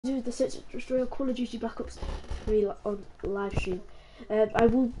Do the search and destroy Call of Duty Black Ops 3 on live stream. I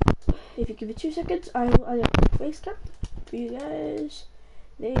will, if you give me 2 seconds, I will add a face cam for you guys.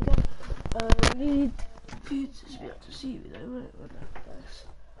 There you go. We need computers to be able to see me though, won't it? Nice.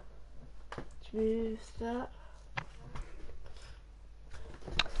 Let's move that.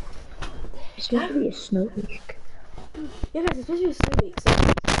 It's supposed to be a snow week. Yeah guys, it's supposed to be a snow week, so it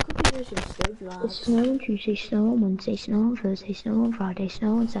could be version of snow vlogs. It's snow on Tuesday, snow on Wednesday, snow on Thursday, snow on Friday,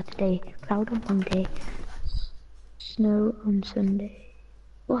 snow on Saturday, cloud on Monday, snow on Sunday.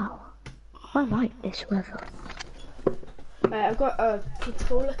 Wow, I like this weather. I've got a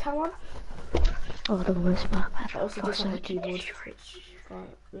controller cam on. Oh, the worst map I ever. also just have a keyboard.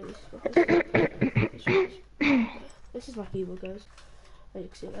 This is my keyboard, guys. As you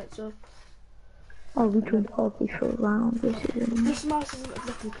can see, right? So. Oh, we joined hardly for a round. This mouse isn't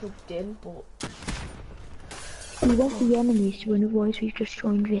exactly plugged in, but. We want the enemies to win, otherwise we just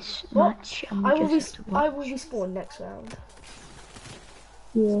joined this match and we I will respawn next round.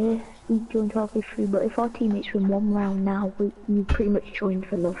 Yeah, we joined halfway through, but if our teammates win one round now, we pretty much joined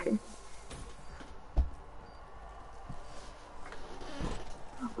for nothing.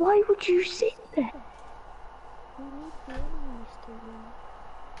 Why would you sit there? We need the enemies to win.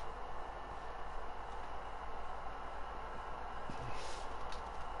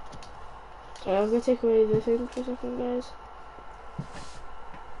 Okay, I'm gonna take away the thing for a second, guys.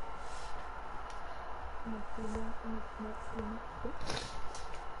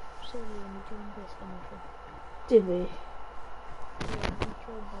 Did we?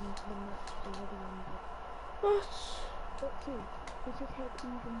 What? We just had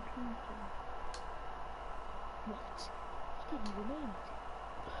even people. What? You didn't even name it.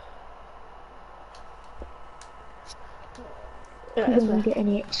 Yeah, You didn't get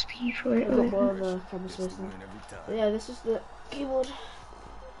any XP for it. I got more of a camera space now. Yeah, this is the keyboard.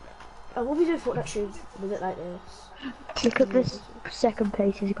 I will be doing Fortnite streams with it like this. Look at this second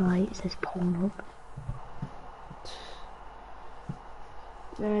place's guy, it says Pornhub.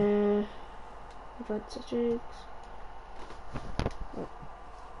 Advanced settings. Oh.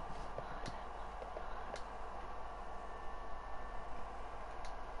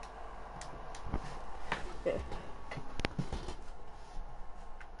 Yeah.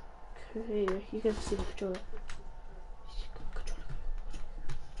 Okay, you can see the controller.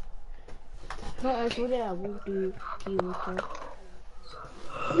 No, actually, I will do keyboard cam.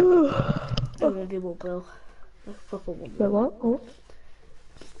 I'm gonna do more Bill. A proper one. Wait, what? Oh.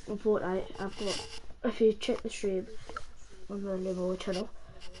 On Fortnite, I've got, if you check the stream on the Liverpool channel,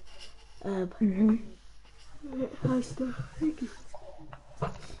 hi stuff, thank you.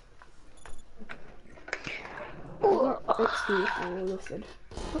 I've got XP for nothing.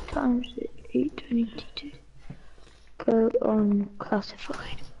 What time is it? 8:22. Go on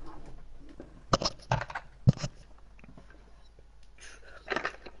classified.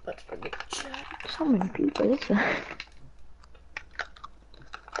 So many people, is there?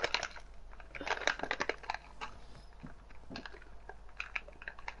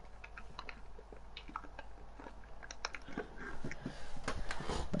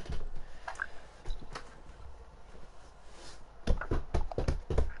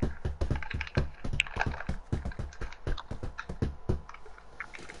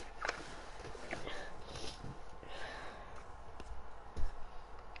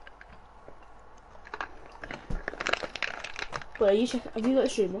 Wait, you check, have you got a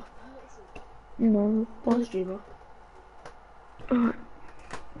streamer? No. What's a streamer? It's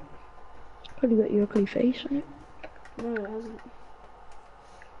probably got your ugly face on it. No, it hasn't.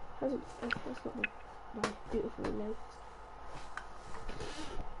 That's not my beautiful legs.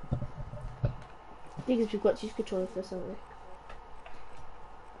 I think it's we've got to use controller for this, haven't we?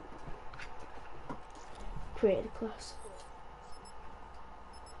 Created a class.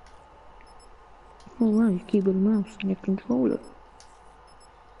 Oh wow, keyboard and mouse and your controller.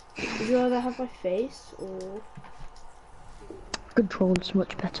 Would you rather have my face or? Controller's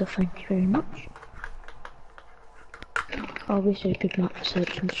much better, thank you very much. Obviously a good map for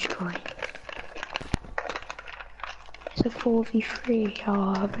search and destroy. It's a 4v3,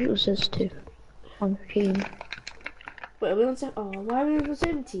 I bet it was us two on the team. Wait, are we on 7? Oh, why are we on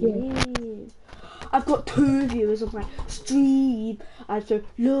 17? Yeah. I've got 2 viewers on my stream. I'm so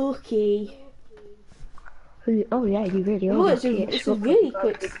lucky. Oh yeah, you really are. Oh, it's a really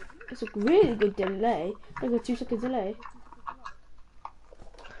quick. It's a really good delay. I got 2 seconds delay.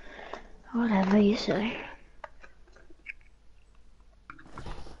 Whatever you say.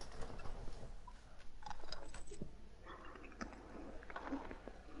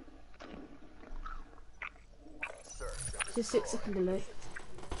 It's a 6-second delay.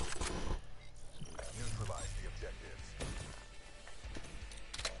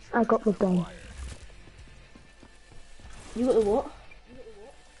 I got the bomb. You got the what?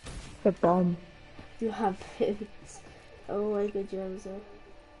 The bomb. You have it. Oh my god, you have so.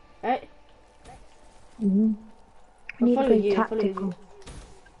 Right? Mm-hmm. I need to follow be you, tactical.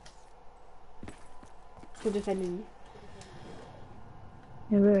 For defending you.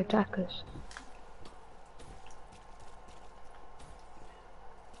 Yeah, we're attackers.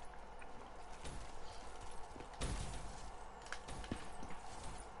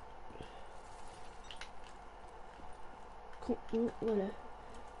 Whatever.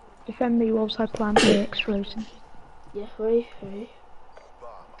 Defend me whilst I plant the explosion. Yeah, hurry, hurry.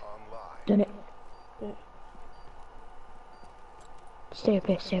 Done it. Yeah. Stay up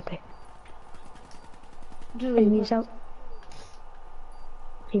here, stay up here. Do we? Enemies out.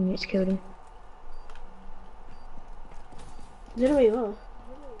 Teammates killed him. I don't know where you are.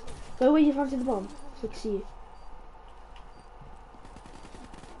 Go where you planted the bomb, so I can see you.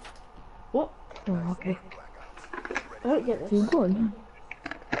 What? Oh, okay. I don't get this. You're good.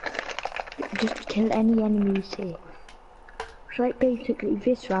 Just kill any enemies here. So like basically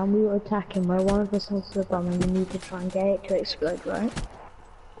this round we were attacking where one of us has the bomb and we need to try and get it to explode, right?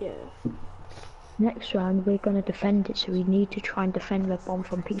 Yeah. Next round we're gonna defend it, so we need to try and defend the bomb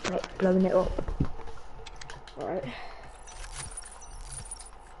from people like blowing it up. Alright.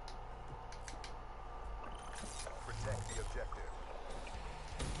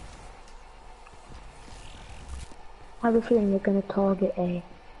 I have a feeling they're gonna target A.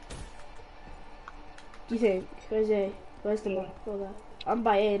 Do you think? Where's A? Where's the bomb? Oh, there. I'm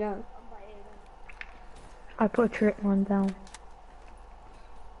by A now. I put a trick one down.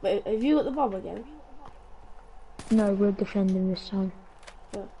 Wait, have you got the bomb again? No, we're defending this time.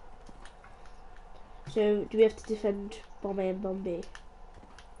 Oh. So, do we have to defend bomb A and bomb B?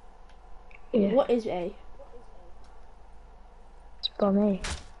 Yeah. What is A? It's bomb A.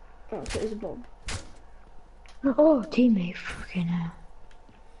 Oh, so it's a bomb. Oh, teammate, fucking hell.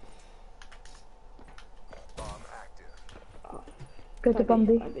 Go to bomb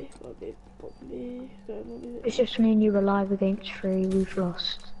B. Bomb B, bomb B, bomb B. Go, bomb B. It's just me and you alive against 3, we've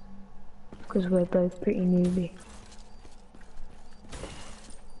lost. Because we're both pretty newbie.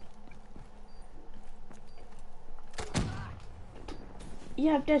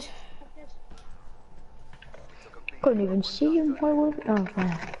 Yeah, I'm dead. Couldn't even see him, why was it? Oh,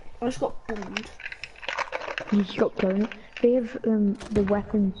 there. I just got bombed. You just got blown. They have the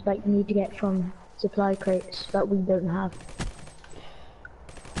weapons that you need to get from supply crates that we don't have.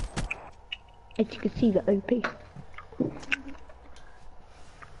 As you can see, the OP.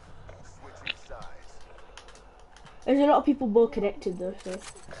 There's a lot of people more connected though, so.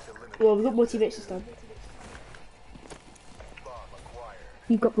 Well, we've got more teammates this time.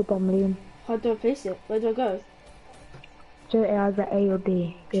 You got the bomb, Liam. How do I place it? Where do I go? So either A or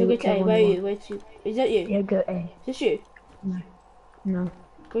B. Should I go to A? Where are you? Where to? Is that you? Yeah, go A. Is this you? No. No.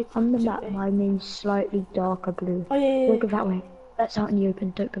 Go On the to map, A. mine means slightly darker blue. Oh yeah, yeah, Don't yeah. go that way. That's out in the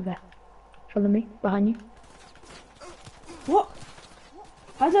open, don't go there. Follow me, behind you. What?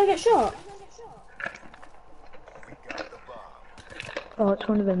 How did I get shot? Oh, it's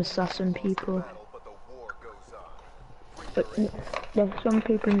one of them assassin people. But there's some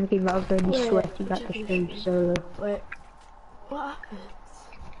people in the game that are very Wait, sweaty that just go solo. Wait. What happened?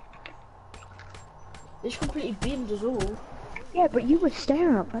 It's completely beamed as well. Yeah, but you were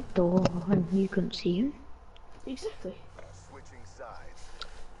staring at that door and you couldn't see him. Exactly.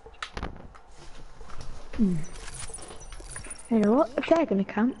 Hmm. You know what? If they're gonna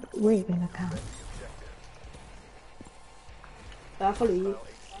camp, we're gonna camp. I'll follow you.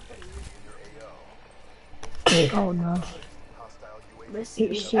 Oh no.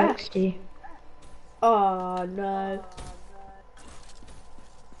 HCXD. Oh no.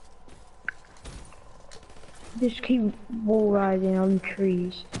 Just keep wall riding on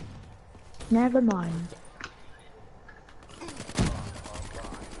trees. Never mind.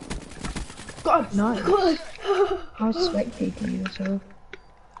 God! Nice. God! I was spectating you as well.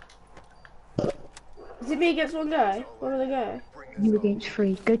 Is it me against one guy? One other guy? You against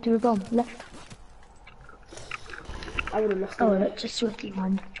 3. Go to the bomb. Left. I would have lost Oh, it. that's a sweaty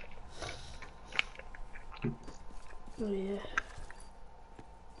one. Oh yeah.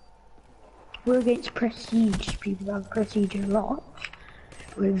 We're against prestige. People have prestige a lot.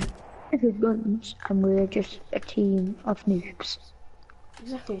 With guns. And we're just a team of noobs.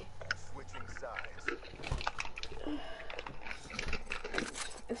 Exactly.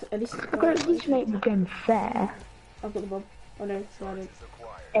 At least I've got to at least make the game fair. I've got the bomb. Oh no, so I don't.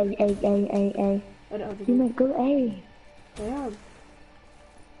 A. I don't have the You bomb. might go A. I am.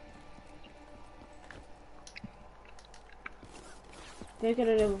 They're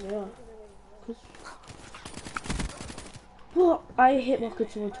gonna know where we are. 'Cause... What? I hit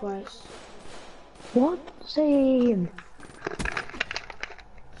Market someone twice. What? Same.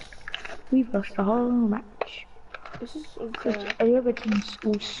 We've lost the whole match. This is Because unfair. the other team's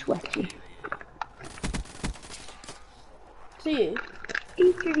all sweaty. See you?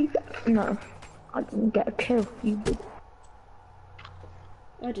 No, I didn't get a kill. You did.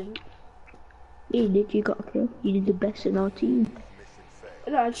 I didn't. You did, you got a kill. You did the best in our team.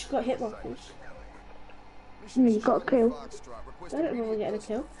 No, I just got hit markers. No, you got a kill. I don't remember getting a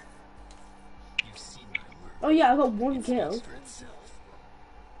kill. Oh yeah, I got one kill.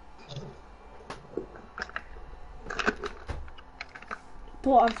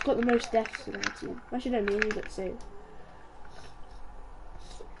 But I've got the most deaths in our team. Actually, no, me and you got the same.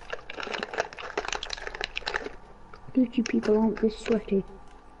 Good, you people aren't this sweaty.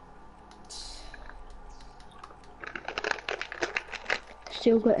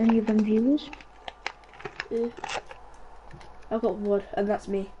 Still got any of them viewers? Yeah. I've got one, and that's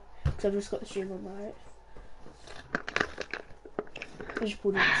me. Because I've just got the stream on my right. I just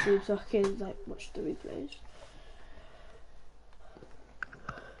pulled it to stream so I can like watch the replays.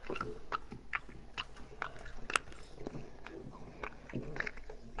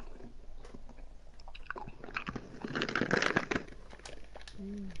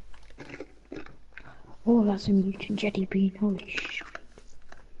 Oh, that's a mutant jetty bean. Holy sh!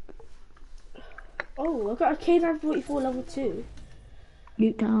 Oh, I got a K944 level 2.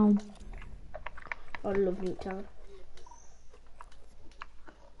 Loot down. I love Newtown.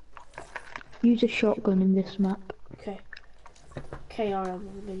 Use a shotgun in this map. Okay. KRM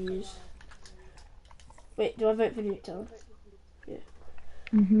I'm gonna use. Wait, do I vote for Newtown? Yeah.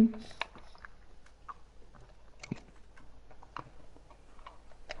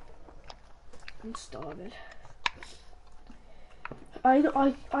 I'm starving. I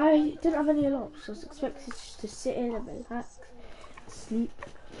didn't have any alarms, so I was expected just to sit in and relax, sleep.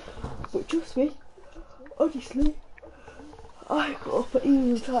 But trust me, honestly, I got up at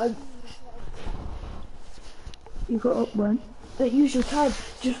usual time. You got up when? At usual time,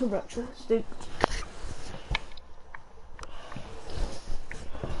 just for breakfast.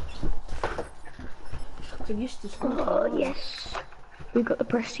 I'm used to school. Oh, yes. We got the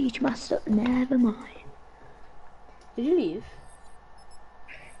prestige master. Never mind. Did you leave?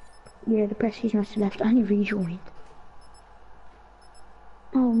 Yeah, the prestige master left and he rejoined.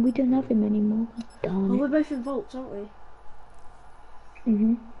 Oh, we don't have him anymore. Darn Oh, it. we're both in vaults, aren't we?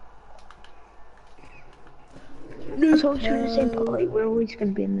 So it's the same party. We're always going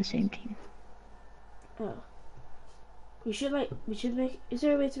to be in the same team. Oh. We should make, is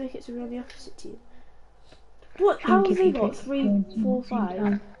there a way to make it so we're on the opposite team? What, how have they got 3, 4, 5?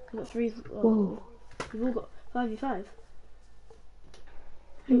 We've got 3, Whoa. We've all got 5v5.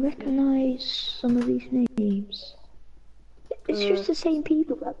 I recognise some of these names. It's just the same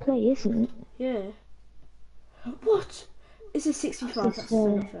people that play, isn't it? Yeah. What? It's a 65, that's so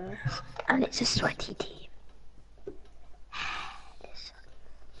unfair. And it's a sweaty team.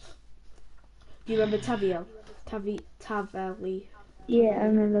 Do you remember Taviel? Tavelli. Yeah, I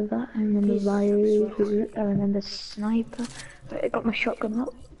remember that. I remember Violet. I remember Sniper. Wait, I got my shotgun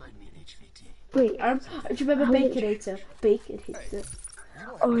up. Wait, Do you remember Baconator? Baconator.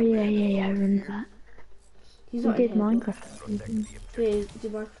 oh yeah, I remember that. He's He not did in here, Minecraft. but- Yeah, he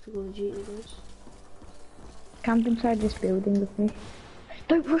did Minecraft Call of Duty with us. Camp inside this building with me.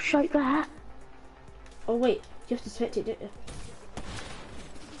 Don't rush like that. Oh wait, you have to spectate it, don't you?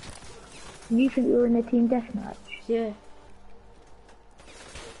 You think we were in a team deathmatch? Yeah.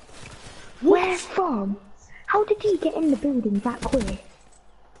 Where from? How did he get in the building that quick?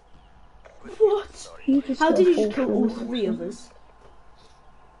 What? How did you just kill all people. 3 of us?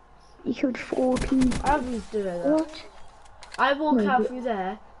 He killed 4 people. I was doing that. What? I walk No, out but through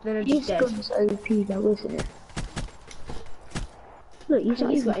there, then I'm His just dead. gun's OP though, isn't it? Look, he's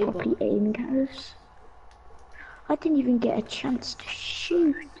not He's even got aimbot. properly aiming at us. I didn't even get a chance to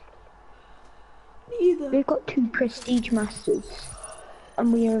shoot. Neither. We've got 2 prestige masters.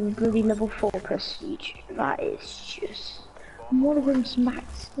 And we are a bloody level 4 prestige. That is just... One of them's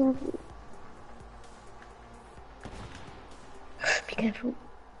max level. Be careful.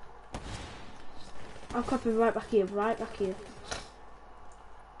 I'm coming right back here,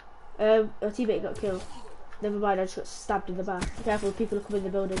 Our teammate got killed. Never mind, I just got stabbed in the back. Be careful, people are coming in the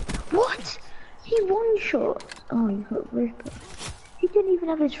building. What? He one-shot. Oh, he got Ripper. He didn't even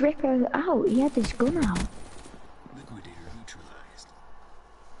have his Ripper out. He had his gun out. Liquidator neutralized.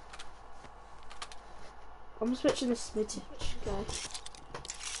 I'm switching this switch, guys.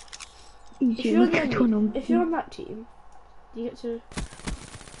 If If you're on that team, do you get to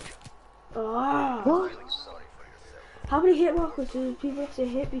Ah. What? How many hit markers do people have to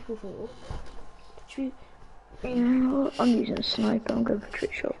hit people for? Should Yeah, I'm using a sniper. I'm going for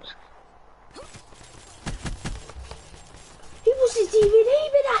trick shots. He wasn't even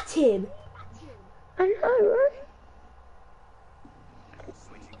aiming at him. I know, right?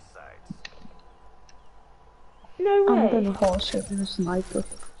 No I'm way. gonna horse with a sniper.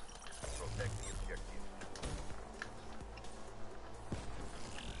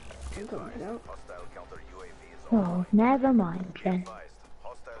 I'm going out. Oh, never mind then.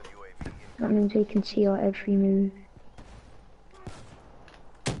 That means we can see our every move.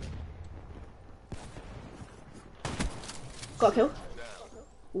 Got a kill.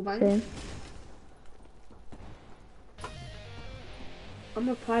 All bang. Same. I'm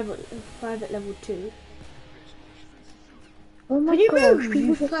a private level 2. Oh my Can you gosh, move, people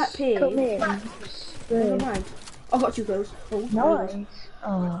you just fat pig? come in. Never mind. I got 2 kills. Oh, Nice.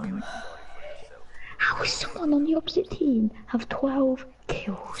 Oh. How is someone on the opposite team have 12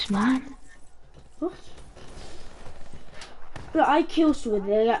 kills, man? What? Look, I kill someone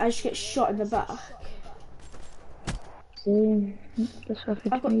there, I just get shot in the back. Same. That's what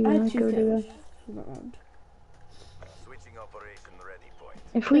happened to I me when had I 2 go kills there. from that round.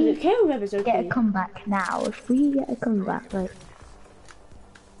 If Wait, we the kill web is get okay. a comeback now, if we get a comeback, like,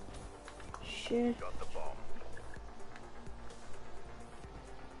 Shit.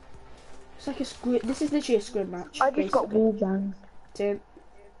 It's like a squid. This is literally a squid match. I just got wall banged. Tim.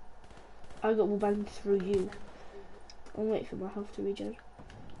 I got wall banged through you. I'm waiting for my health to regen.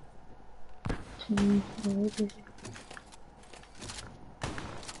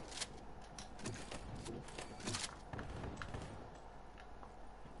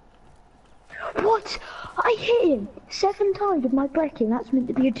 What? I hit him 7 times with my bracket, and that's meant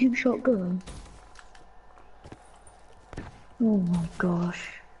to be a 2-shot gun. Oh my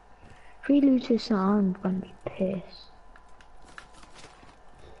gosh. If we lose this, I'm gonna be pissed.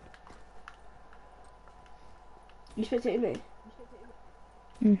 You spectating me?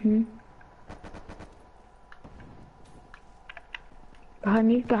 Mhm.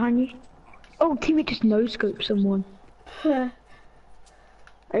 Behind you, behind you. Oh, teammate just no-scoped someone.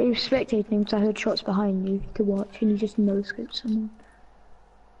 I was spectating him because I heard shots behind you to watch, and he just no-scoped someone.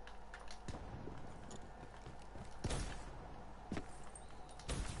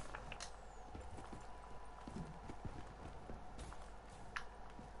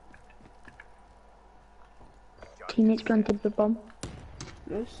 Teammates planted the bomb.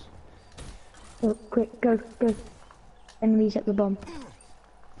 Yes. Oh, quick, go, go. Enemies at the bomb.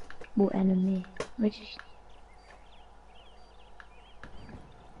 What enemy? Which?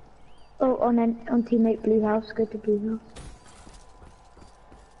 Oh, on teammate blue house. Go to blue house.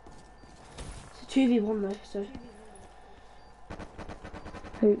 It's a 2v1 though, so.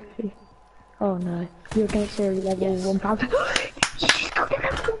 Hopefully. Oh no, you're against a level Yes. 1000. She's got a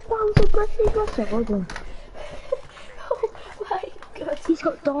level 1000 blessing. Hold on. Oh my god. He's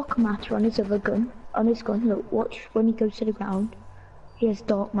got dark matter on his other gun. On his gun, look, watch when he goes to the ground. He has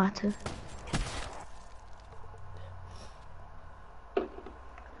dark matter.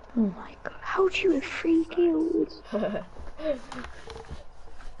 Oh my god, how'd you have 3 kills?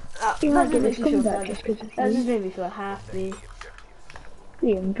 You might get this comeback just because of That just you. made me feel happy.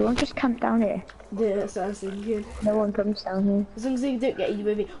 Liam, do you want to just camp down here? Yeah, that's what I was thinking. No one comes down here. As long as they don't get you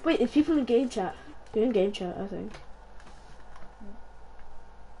with me. Wait, there's people in game chat. They're in game chat, I think.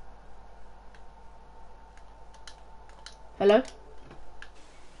 Hello?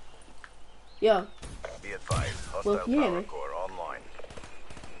 Yo. Be advised, Well, hostile can you hear power me? core online.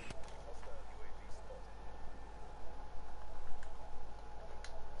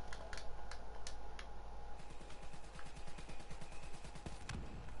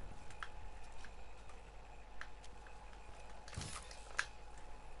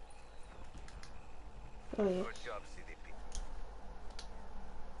 Oh yeah. Good job, CDP.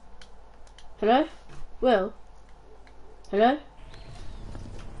 Hello? Will? Hello?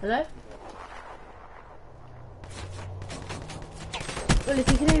 Hello? Well, if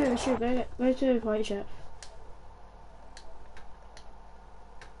you can hear me, sure, go to the quiet chat.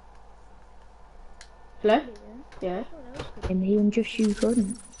 Hello? Yeah? And he and just you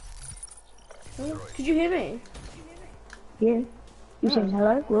couldn't. Oh, did you hear me? Yeah. You saying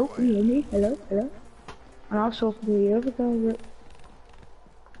hello? Will, can you hear me? Hello? Hello? And I was talking to the other guy that...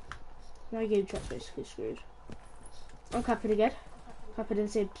 My game chat's basically screwed. I'm capping again. Capping in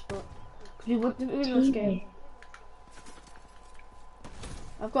the same spot. Because we want to win this game.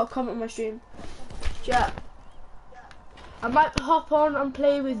 I've got a comment on my stream. Chat. I might hop on and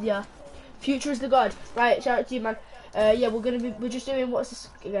play with ya. Future is the god. Right, shout out to you, man. Yeah, we're just doing, what's this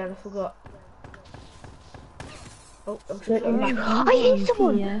again? I forgot. Oh, I'm sure. I hit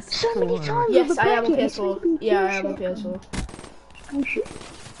someone so many times. Yes, with a I am on bracket. It's PS4. made me Yeah, I feel am on shit. PS4. Oh shit.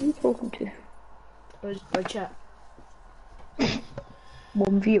 Who are you talking to? My chat.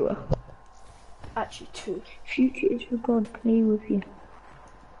 One viewer. Actually, 2. Future is for God, play with you.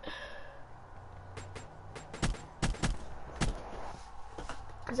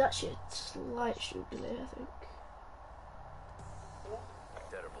 There's actually a slight shoot delay, I think.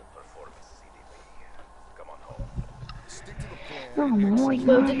 Terrible performance, CDP. Come on home. Stick to the plan. Oh my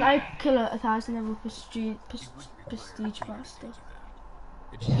So did god. I kill a 1,000 level prestige master?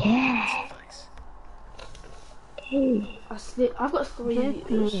 Yeah. Suffice. Hey. I've got 3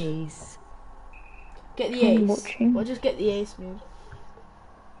 views. Ace. Get the I'm ace. watching. Or just get the ace, man.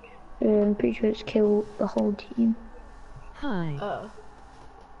 I'm pretty sure it's killed the whole team. Hi.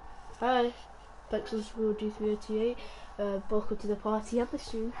 Hi. Pixels World G388. Welcome to the party. I'm the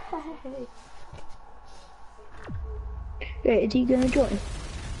stream. Hey. Wait, is he gonna join?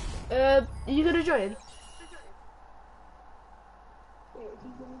 Are you gonna join?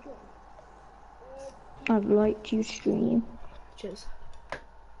 I'd like to stream. Cheers.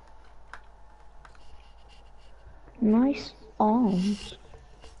 Nice arms.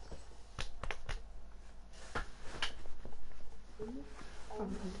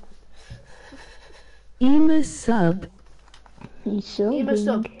 Ema sub. He's subbing. Ema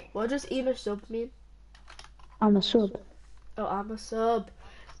sub. What does Ema sub mean? I'm a sub. Oh, I'm a sub.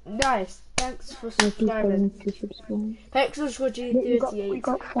 Nice. Thanks for I keep going subscribing. to subscribe. Pixels World We G388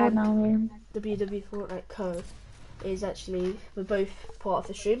 got 4 and now, Liam. Www.Fortnieco is actually, we're both part of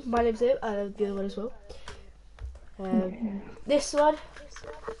the stream. My name's Liam, and the other one as well. This one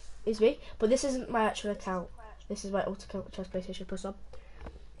is me, but this isn't my actual account. This is my alt account, which has PlayStation Plus on.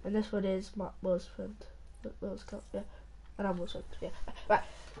 And this one is my Will's friend. Will's account, yeah. And I'm Will's friend, yeah. Right.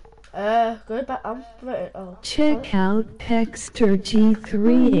 Going back, I'm promoting. Oh. Check out Pexter You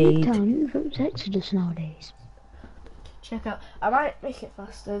G38. don't vote Exodus nowadays. Check out. I might make it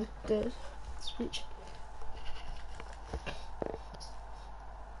faster, the speech.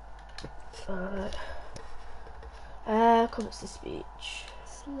 Comments to speech.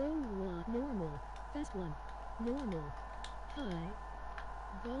 Slow one, normal, fast one, normal, high,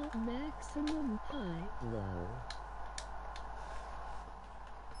 vol maximum, high, low.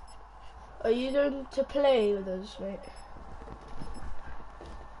 Are you going to play with us, mate?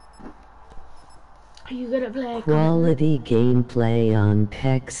 Are you gonna play? Quality gameplay on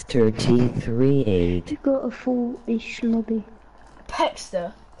Pexter G38. You've got a full-ish lobby.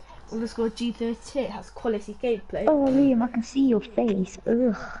 Pexter _G38 has quality gameplay. Oh, Liam, I can see your face.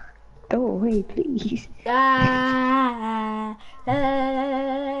 Ugh. Go away, please. You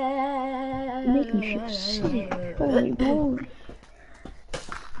make me feel sick. Oh my god.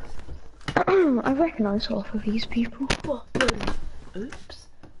 I recognise half of these people. What? Oops.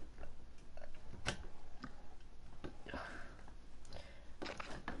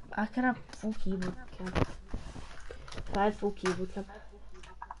 I can have full keyboard cam. If I had full keyboard cam.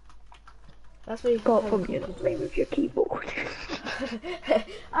 That's where you Apart can from you not play with your keyboard.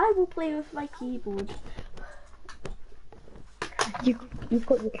 I will play with my keyboard. You've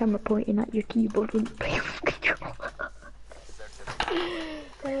got your camera pointing at your keyboard when you play with control.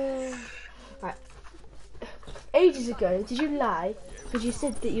 Right. Ages ago, did you lie? Because you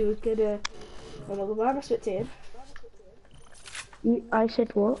said that you were gonna. Oh my god, why am I spectating? I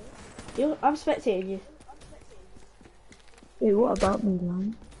said what? I'm spectating you. Wait, what about me,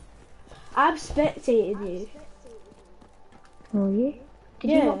 man? I'm spectating you. Oh yeah?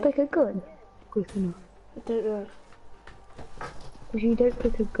 Did Yeah. you not pick a gun quick enough? I don't know. Because you don't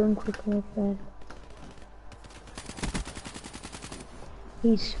pick a gun quick enough there.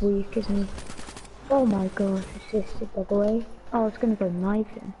 He's weak, isn't he? Oh my god, assisted by the way. Oh, I was gonna go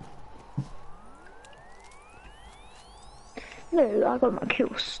knifing. No, I got my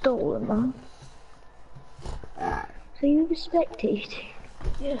kill stolen, man. So you were spectating?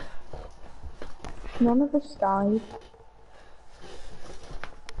 Yeah. None of us died.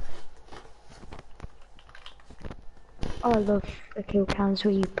 Oh, I love the kill cams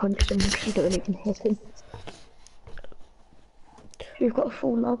where you punch them because you don't even hit them. We've got a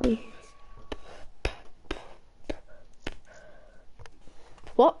full lobby.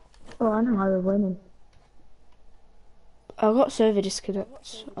 What? Oh, I know how we're winning. I got server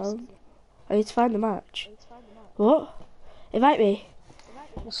disconnect. I need to find the match. What? Invite me.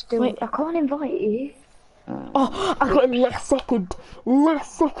 Still, Wait. I can't invite you. Oh, I got in last second.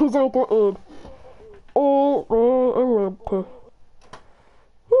 Last second I got in. Oh,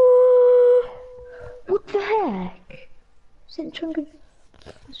 What the heck? Which one could...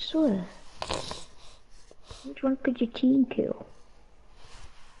 I swear. Which one could your team kill?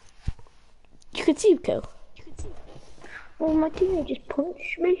 You could team kill. Well, my teammate just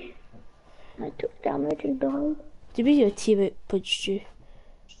punched me. I took damage and died. Do you mean your teammate punched you?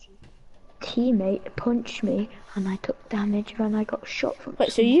 Teammate punched me and I took damage when I got shot from...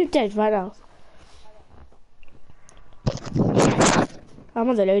 Wait, so you're dead right now? I'm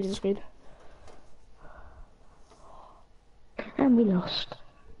on the loading screen. And we lost.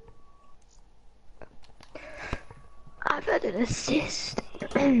 I've had an assist.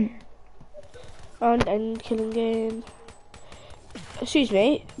 And killing game. Excuse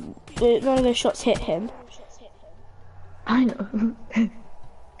me, none of those shots hit him. I know.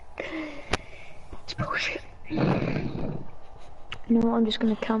 It's bullshit. No, I'm just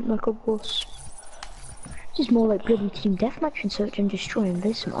gonna camp like a boss. This is more like bloody team deathmatch and search and destroy in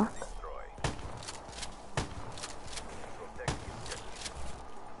this map.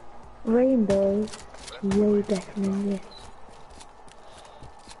 Rainbow is way better than this.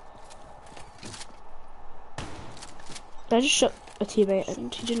 I just shot a teammate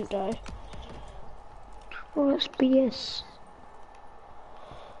and he didn't die. Oh, that's BS.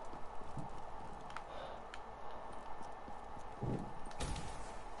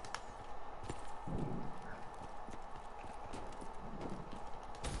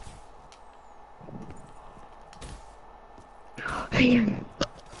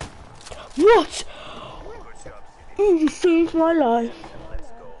 What? You just saved my life.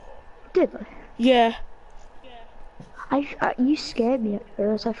 Did I? Yeah. You scared me at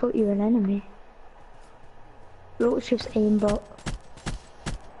first. I thought you were an enemy. Look, it's just aimbot.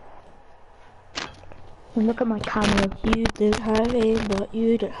 And look at my camera. You don't have aimbot,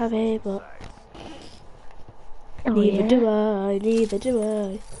 you don't have aimbot. Oh, Neither yeah? do I, neither do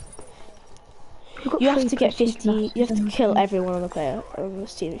I. You have to get 50, you have to kill everyone on the player on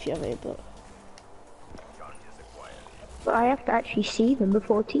this team if you have aimbot. But I have to actually see them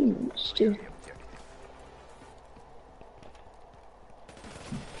before teams too.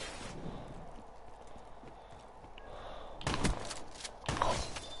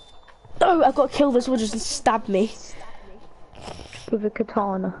 Oh, I got killed, this one just stabbed me. With a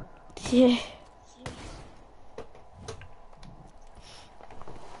katana. Yeah.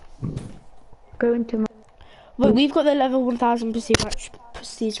 Go into my... Wait, we've got the level 1000 prestige match,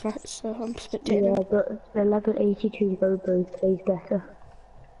 so I'm spectating. Yeah, but the level 82 Robo plays better.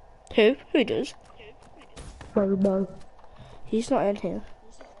 Who? Who does? Robo. He's not in here.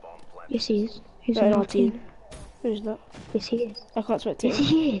 Yes, he is. He's Not in on our team. Who's not? Yes, he is. I can't spectate Yes, him.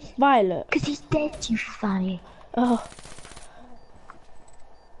 he is. Violet. Because he's dead, you fanny. Oh.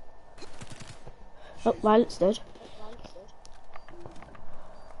 Oh, Violet's dead.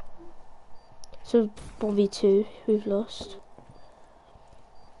 So, 1v2, we've lost.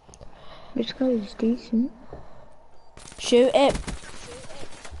 This guy is decent. Shoot it!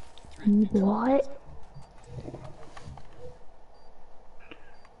 What?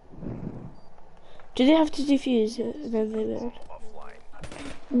 Do they have to defuse it? And then they will.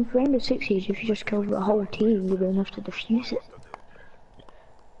 In Rainbow Six Siege, if you just kill the whole team, you don't have to defuse it.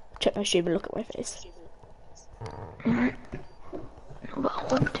 Check my stream and look at my face. But I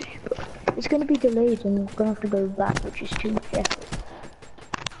want to, but it's going to be delayed and we're going to have to go back, which is too much effort.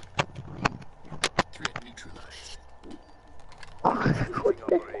 Threat neutralized. What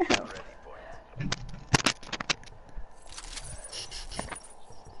the hell?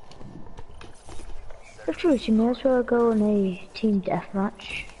 Afterwards, you may as well go on a team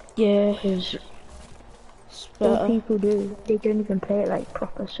deathmatch. Yeah. Because It's all better. people do, they don't even play it like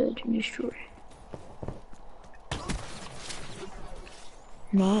proper search and destroy.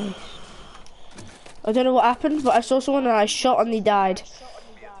 Nice. I don't know what happened, but I saw someone and I shot and they died.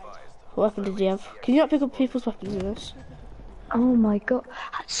 What weapon did he have? Can you not pick up people's weapons in this? Oh my god.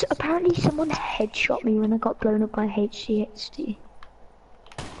 Apparently someone headshot me when I got blown up by HCXD.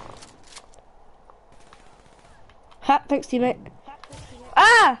 Ha! Thanks, teammate.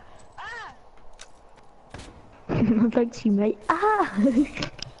 Ah! Thanks you, mate. Ah!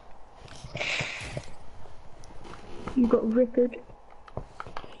 You got rippered.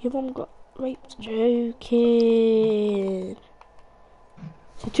 Your mum got raped. Joking.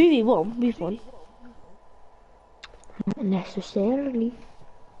 So 2v1, we've won. Not necessarily.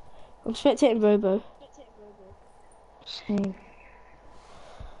 I'm spectating Robo. Same.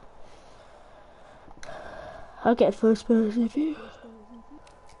 I'll get a first person view.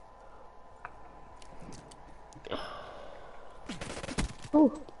 Oh.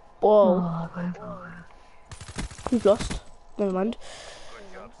 Whoa. Oh, We've lost. Never mind.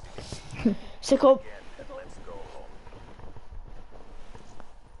 Sick up.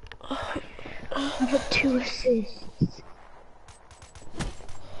 I've had 2 assists.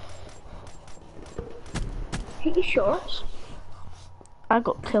 Hit your shots. I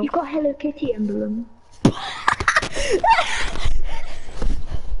got killed. You've got Hello Kitty emblem.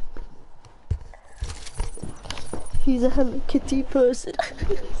 He's a Hello Kitty person.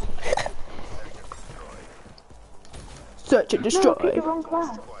 Search and No, I picked the destroy. wrong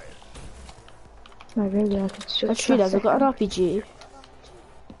class. No, really, I could search. That's true, class I've got an second. RPG.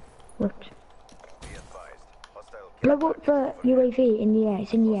 What? Be advised. Hostile Blow up the UAV in the air.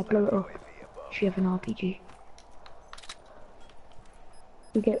 It's in the air. Blow it up. If you have an RPG.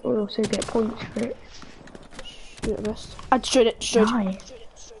 We also get points for it. Do it best. I destroyed it. Destroyed. Nice.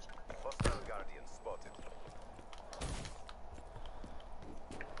 hostile guardian spotted.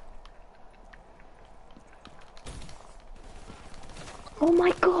 Oh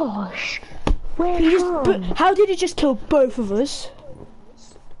my gosh. Where He just, from? how did he just kill both of us?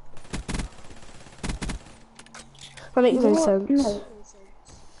 That makes no What? sense. No.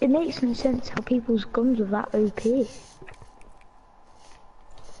 It makes no sense how people's guns are that OP.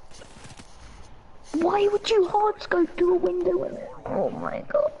 Why would you hard scope through a window? Oh my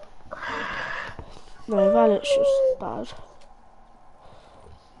god. No, Violet's just bad.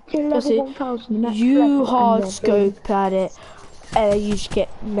 You're level See, 1000 next You level, hard and then scope at it, and then you just get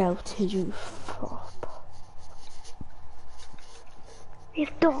melted, you flop. We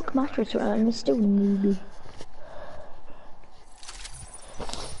have dark mattress right and it's still newbie.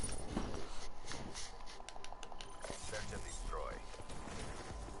 Search and destroy.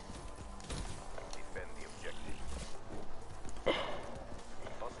 Defend the objective.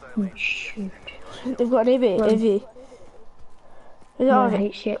 Hostile Oh shoot. They've got an AV. AV. Is it No, I on it?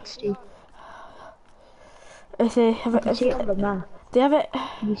 hate shit, Steve. If they have I it, can see it on the map. they have it.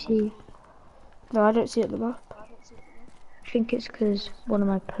 You see, No, I don't see it on the map. I think it's because one of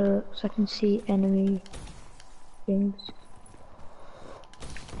my perks, I can see enemy things.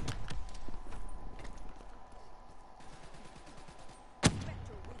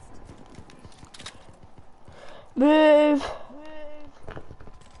 Move.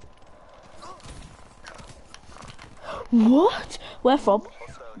 What? Where from?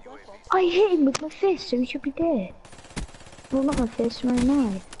 I hit him with my fist, so he should be dead. Well, not my fist, my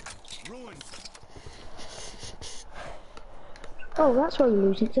knife. Oh, that's why we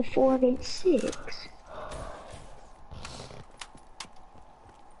lose. It's a 4 against 6.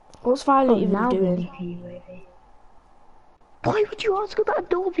 What's Violet Oh, even now we doing? need to UAV. Why would you ask about a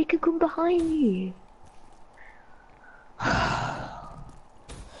door if he could come behind you?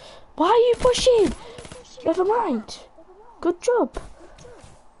 Why are you pushing? Never mind. Good job.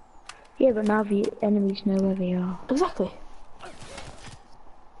 Yeah, but now the enemies know where they are. Exactly.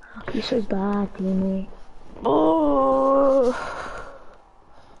 You're so bad, teammate. Oh.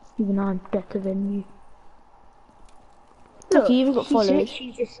 Even I'm better than you. Look, he even got he's followed.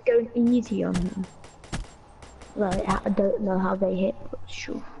 literally just going easy on them. Well, I don't know how they hit, but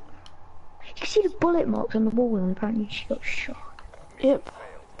sure. You can see the bullet marks on the wall, and apparently she got shot. Yep.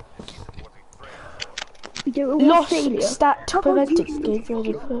 We do it all Lost failure. stat How about prevented you game do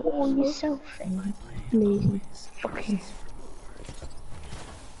it for all yourself, then? Lazy. Fucking.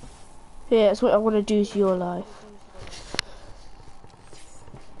 Yeah, that's what I want to do to your life.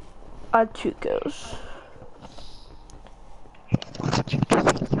 Add 2 girls.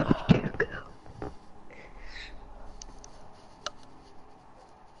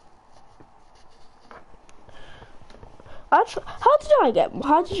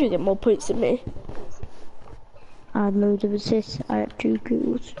 How did you get more points than me? I had loads of assists. I had 2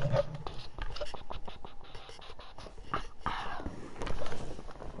 kills.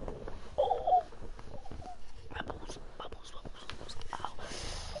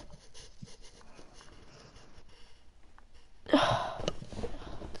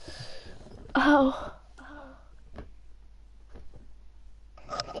 Oh.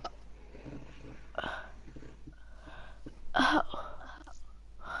 Oh.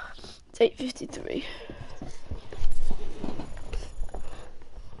 It's 8:53.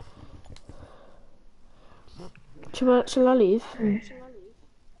 Shall I leave?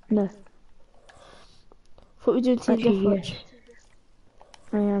 No. Thought we were doing team Actually, deathmatch. yes.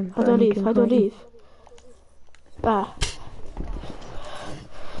 I am. How do I leave? How do I leave? Ah.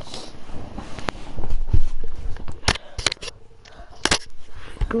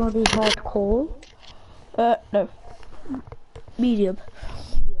 Bloody hardcore. No. Medium.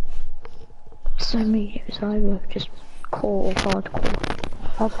 So many years I will just core or hardcore.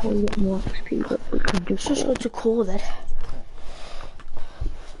 Hardcore you get more XP, but we can do Just core. go to call then.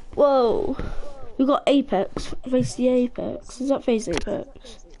 Whoa. We got Apex. Face the Apex. Does that face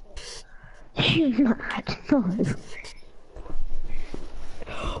Apex? You mad? No.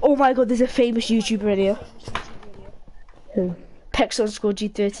 Oh my god, there's a famous YouTuber in here. Who?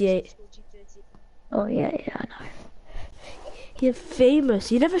 Pex_G38. Oh yeah, yeah, I know. He's famous.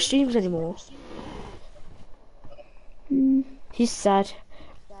 He never streams anymore. Mm. He's sad.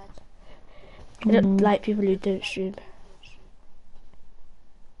 I don't like people who don't stream.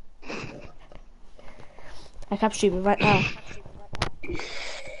 Like I'm streaming right now.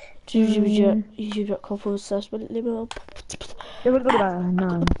 YouTube.com/limit.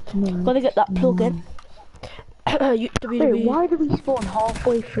 No. Gotta get that plug in. Wait, why do we spawn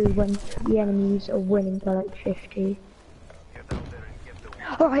halfway through when the enemies are winning by like 50?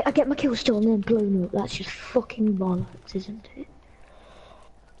 Alright, I get my kill still and then blown up. That's just fucking bollocks, isn't it?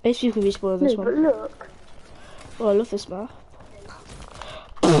 Basically, you can respawn on this one. But look. Oh, I love this map.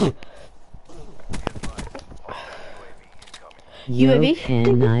 Yo, UAV?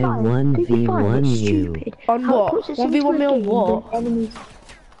 can I 1v1 you? On what? 1v1 me on what?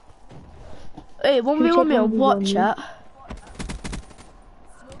 Hey, 1v1 me on what, chat?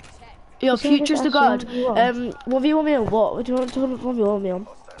 Yo, Future's the god. 1v1 me on what? What do you want to 1v1 me on?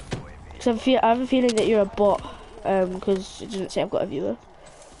 Because I have a feeling that you're a bot. Because it doesn't say I've got a viewer.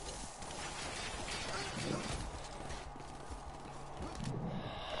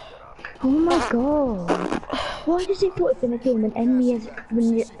 Oh my god. Why does it put us in a game when when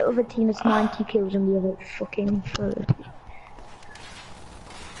the other team has 90 kills and we have like fucking 30?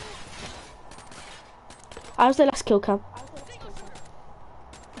 I was the last kill cam.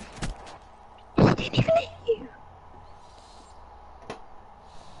 He didn't even hit you.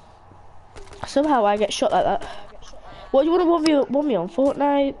 Somehow I get shot like that. What do you want to 1v1 me on?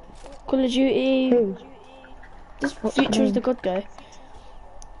 Fortnite? Call of Duty? Who? This Future is the good guy.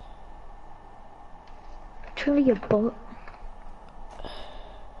 Truly a bot.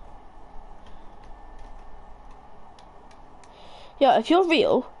 Yeah, if you're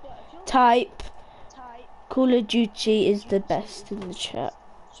real, type Call of Duty is the best in the chat.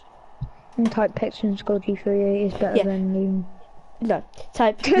 And type Pex_G38 is better than you. No,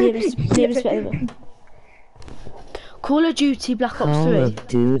 type name is better than Call of Duty Black Ops 3. Call of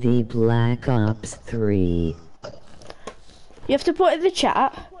Duty Black Ops 3. You have to put in the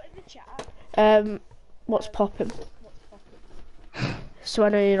chat what's popping, so I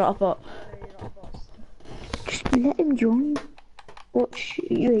know you're not a bot. Just let him join.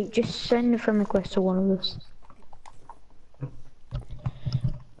 Wait, just send a friend request to one of us.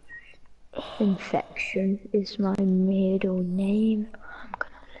 Infection is my middle name. I'm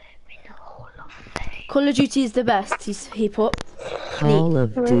gonna live in a hall of fame. Call of Duty is the best. He put. Call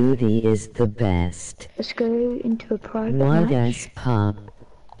of Duty is the best. Let's go into a private What match. is pop?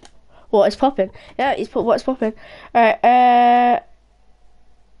 What is popping? Yeah, he's put what's popping. Alright,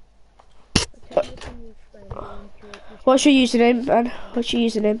 what's your username, man? What's your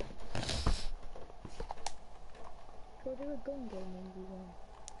username?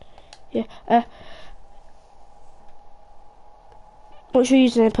 Yeah, what's your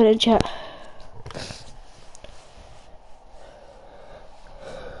username? Put it in chat.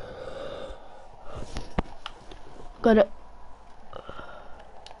 Got it.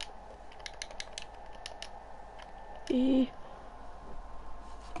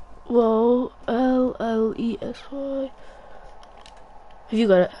 Whoa, LLESY. Have you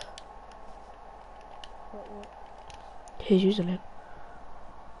got it? His username.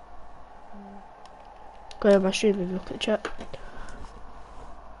 Go on my stream and look at the chat.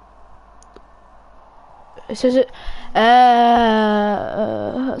 It says it.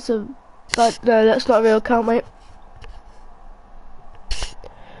 That's a bad. No, that's not a real account, mate.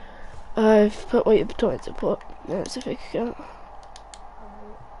 I've put what you're trying to put. No, it's a fake account.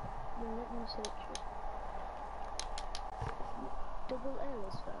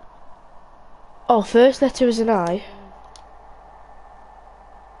 Oh, first letter is an I.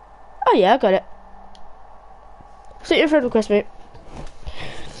 Oh yeah, I got it. Set your friend request, mate.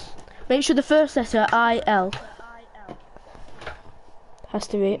 Make sure the first letter IL has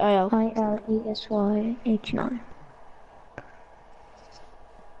to be IL. ILESY89.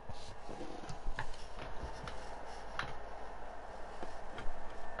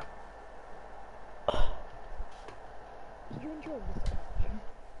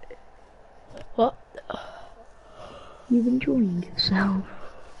 What? You've enjoying yourself.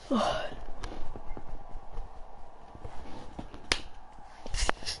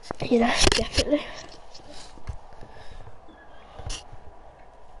 Yeah, definitely.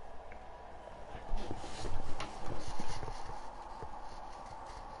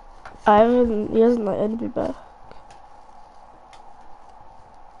 He hasn't like added me back.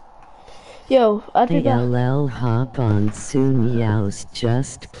 Yo, I'll be back. ILL hop on soon, youse.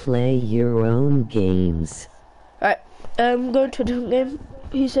 Just play your own games. Right, I'm going to a different game.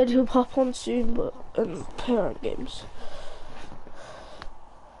 He said he'll pop on soon, but play our own games.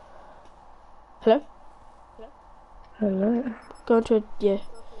 Hello? Hello. Going to yeah.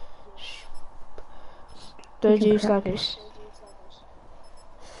 Don't do snipers.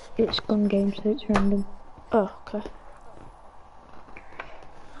 It's gun game, so it's random. Oh, okay.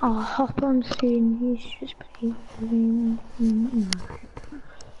 I'll hop on soon. He's just playing.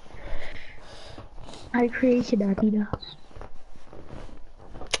 I created Adidas.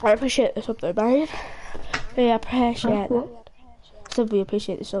 I appreciate the sub though, Brian. Yeah, I appreciate that. Sub, we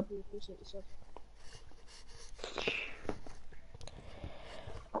appreciate the sub.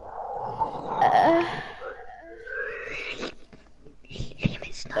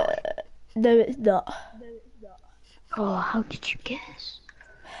 No, it's not. Oh, how did you guess?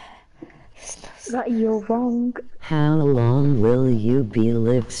 That you're wrong. How long will you be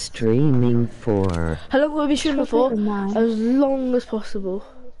live streaming for? How long will we be streaming for? Mine. As long as possible.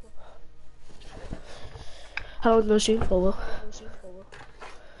 How long will we stream for, Will?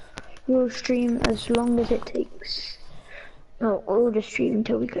 We'll stream as long as it takes. No, we'll just stream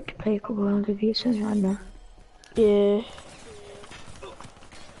until we get to play a couple rounds of you, something like that. Yeah.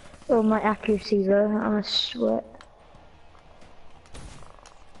 Oh, my accuracy though, I'm a sweat.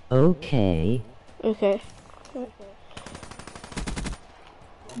 Okay. Okay.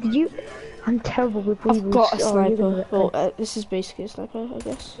 Did you? I'm terrible with I've weevils. got a Oh, you're sniper. gonna- Well, this is basically a sniper, I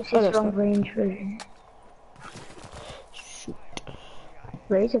guess. This Oh, is no, it's long not. range version. Shoot.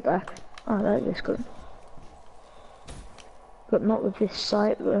 Razorback. Oh, I like this gun. But not with this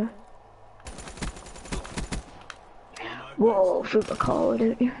sight though. Whoa, through the car,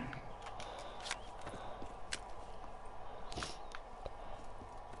 don't you?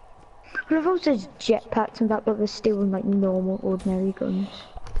 What if also there's jetpacks and that, but they're still like normal, ordinary guns?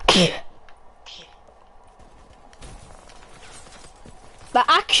 The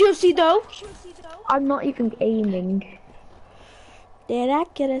accuracy though! I'm not even aiming. The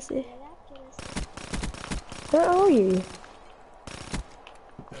accuracy. Where are you?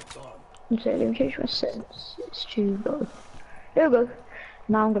 I'm sorry, let me change my settings. It's too low. There we go.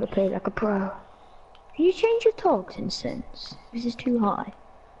 Now I'm gonna play like a pro. Can you change your togs in sense? This is too high.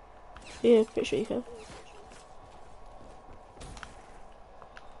 Yeah, pretty sure you can.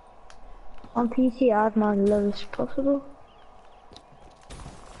 On PC, I have mine lowest possible.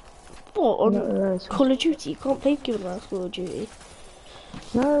 What, Not on the lowest. Call of Duty? You can't play given last Call of Duty.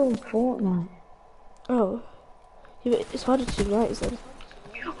 No, on Fortnite. Oh. Yeah, but it's harder to do right then.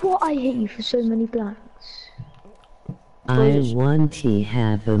 What? I hate you for so many blanks. I want to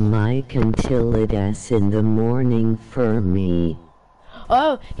have a mic until it's in the morning for me.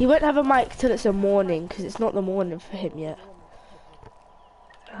 Oh, he won't have a mic till it's the morning, because it's not the morning for him yet.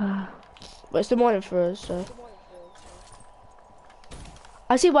 But it's the morning for us, so.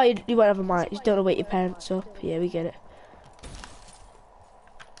 I see why you won't have a mic, you just don't want to wake your parents up. Yeah, we get it.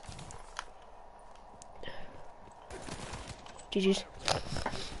 GG's.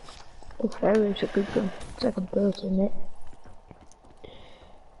 This arrow's a good gun. It's like a bird in it.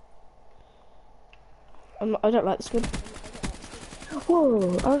 I don't like this one.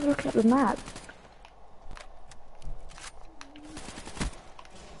 Whoa, I was looking at the map.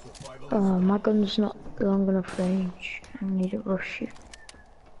 Oh, my gun's not long enough range. I need to rush you.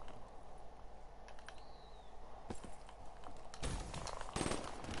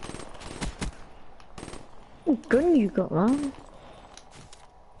 What gun you got, man?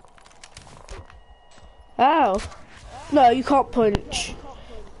 Ow! No, you can't punch.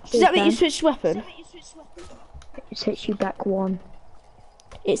 Does that mean you switched weapon? It sets you back one.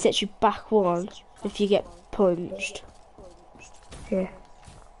 It sets you back one if you get punched. Yeah.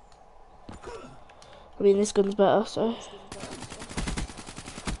 I mean, this gun's better, so.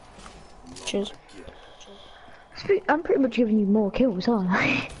 Cheers. I'm pretty much giving you more kills, aren't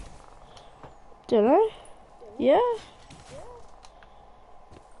I? Don't know. Yeah.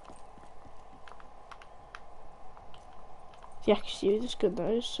 The accuracy of this gun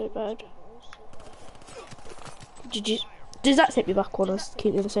though is so bad. Does that set me back one or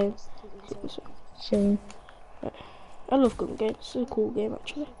keep it the same? Same. I love gun games. It's a cool game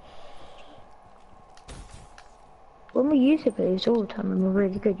actually. When we used to play this all the time and we're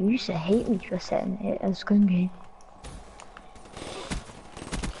really good, you used to hate me for setting it as gun game.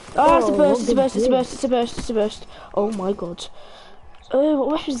 Oh, it's a burst, what it's a burst, did it's a you burst, it's a burst, it's a burst. Oh my god. What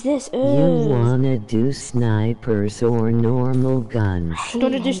weapon is this? You wanna do snipers or normal guns? Do you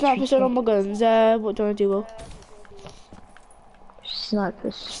wanna do snipers or normal guns? What do you wanna do, Will?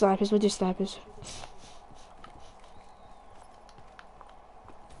 Snipers. Snipers, we'll do snipers.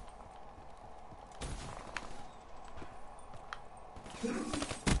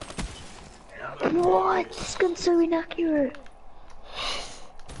 What? This gun's so inaccurate.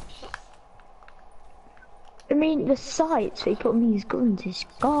 I mean, the sights they put on these guns is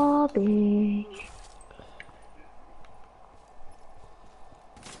garbage.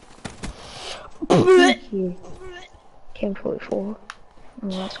 Thank you. KM44. Oh,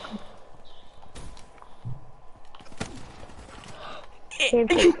 that's cool.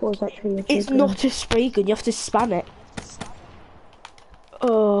 KM44 is actually a It's good not a spray gun, you have to spam it.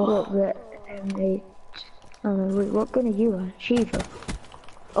 Oh. What, the M8? Oh no, wait, what gun are you on? Shiva?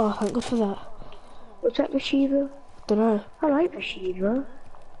 Oh, thank God for that. What's that with Shiva? Dunno. I like the Shiva.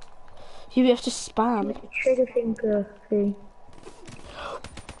 You have to spam. Trigger finger thing.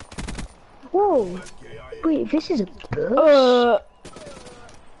 Whoa! Wait, this is a burst?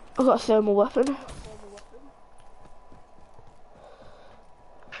 I've got a thermal weapon.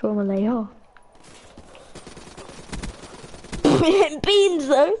 From a layer. Beans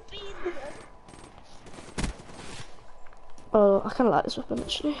though! Oh, I kinda like this weapon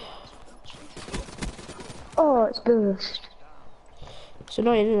actually. Oh, it's burst. It's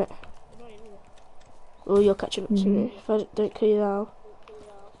annoying, isn't it? Oh, you're catching up to me if I don't kill you now.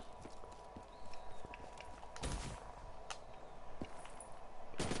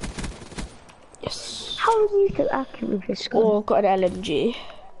 Yes. How are you so accurate with this gun? Oh, I've got an LMG.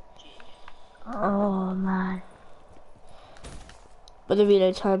 Oh man. But the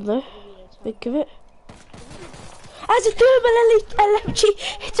reload time though, think of it. It's a thermal LMG!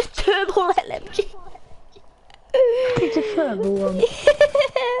 It's a thermal LMG! It's a thermal one. The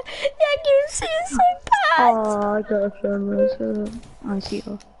accuracy is so bad! Oh, I got a thermal, so I see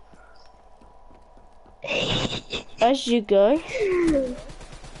you. As you go.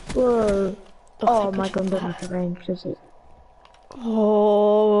 Whoa. Oh, thank my God gun for doesn't that. have range, does it?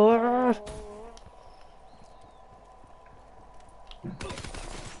 Oh.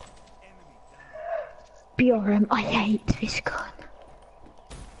 BRM, I hate this gun.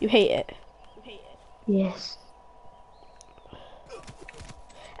 You hate it? Yes.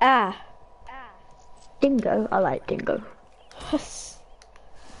 Ah. Dingo, I like Dingo.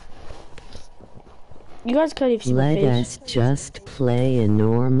 You guys can't even see my Let face. us just play a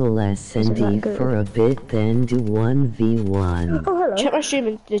normal Isn't S&D that good? for a bit, then do 1v1. Oh, hello. Check my stream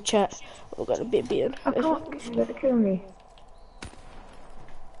in the chat. We're gonna be beaten. I can't, you're gonna kill me.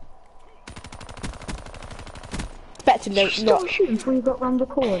 Better no, Stop not. shooting before you got round the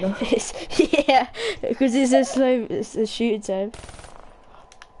corner. It's, yeah, because it's a slow, it's a shooting time.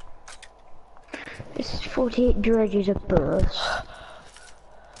 This is 48 dredges of burst.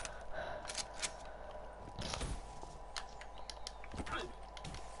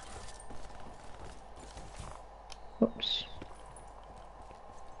 Oops.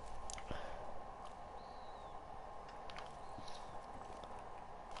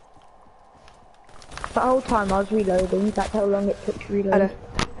 The whole time I was reloading, that's how long it took to reload. I know.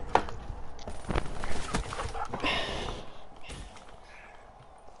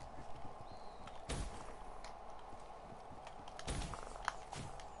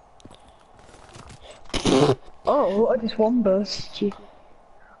 Oh, I just one burst you.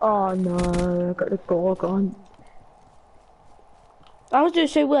 Oh no, I got the Gorgon. I was doing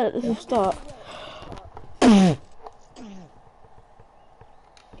so well at the start.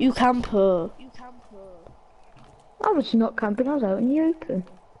 You camper. I was not camping, I was out in the open.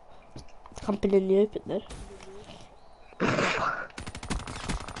 Camping in the open then.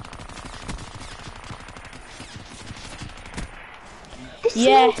 This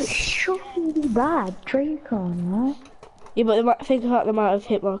Yes. is shockingly bad, Dracon, right? Yeah, but think about the amount of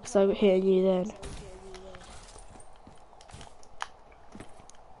hit marks I got hitting you then.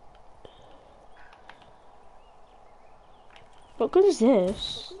 What good is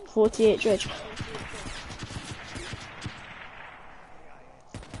this? 48 dredge.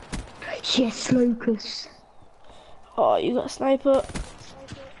 Yes, Locust. Oh, you got a sniper.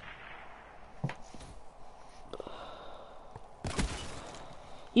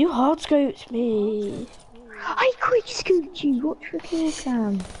 You hard scoped me. I quick scooped you, watch the kill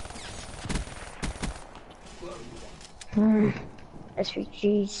cam.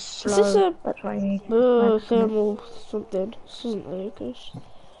 SVG's slow. Is this a That's why I need thermal something? This isn't Lucas.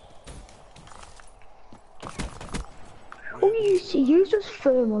 Oh, you use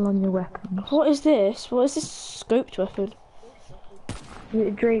thermal on your weapons. What is this? What is this scoped weapon? Is it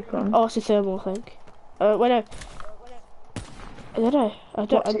a Dracon? Oh, it's a thermal thing. Wait, no. I don't know.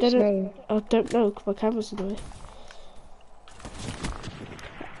 What's its name? I don't know. 'Cause my camera's in the way.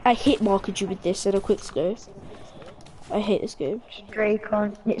 I hate marking you with this and a quick scope. I hate this game.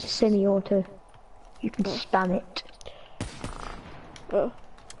 Dracon, it's semi-auto. You can spam it. Oh.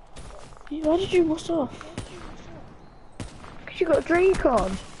 Why did you bust off? Cause you got a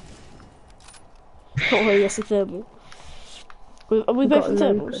Dracon. Oh yes, a thermal. Are we both in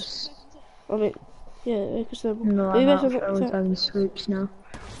thermals? Lucas. I mean, yeah, Lucas thermal. No, Are we I'm both out in for all thermal? time swoops now.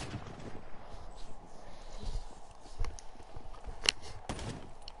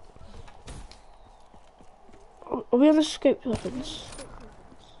 Are we on the scope weapons?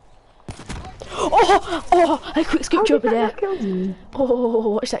 Oh! Oh! I quick scoped you over there. Kill you? Oh,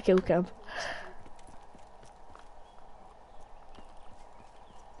 watch that kill cam.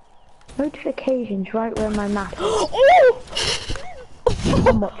 Notifications right where my map is. Oh!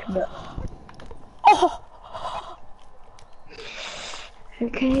 How much more? Oh!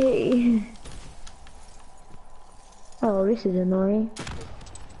 Okay. Oh, this is annoying.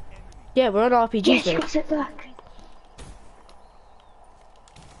 Yeah, we're on RPGs, Yes, mate. got it back.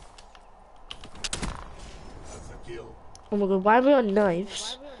 Oh my god, why are we on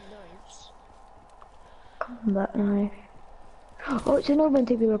knives? Combat knife. Oh, it's annoying when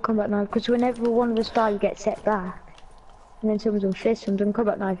people have combat knife because whenever one of us die, you get set back. And then someone's on fist, someone's on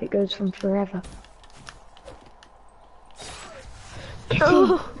combat knife, it goes from forever.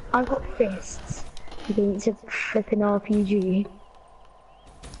 Oh. I've got fists against a flipping RPG.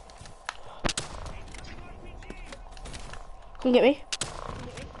 Come get me.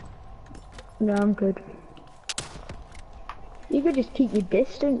 No, I'm good. You could just keep your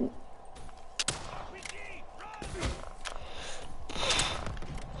distance.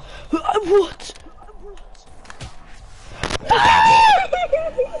 What?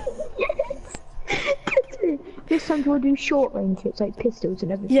 This time we'll do short range, it's like pistols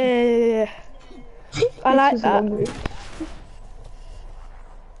and everything. Yeah. I like that.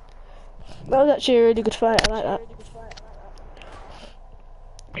 That was actually a really good fight, I like that.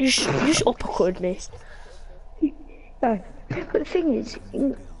 You just uppercutted me. No, but the thing is,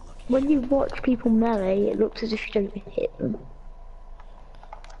 when you watch people melee, it looks as if you don't hit them.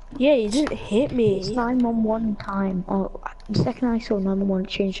 Yeah, you didn't hit me. It's 911 time. Oh, the second I saw 911, it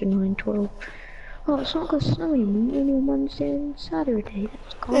changed to 912. Oh, it's not gonna snow anymore, only on Wednesday and Saturday.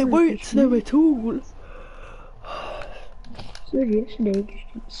 That's It won't snow at all. So yesterday,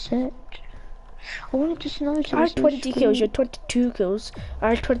 just didn't set. I wanted to snow. So I had 20 kills, you had 22 kills.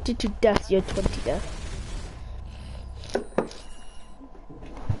 I had 22 deaths, you had 20 deaths. Do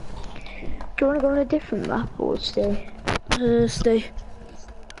you want to go on a different map or stay? Stay.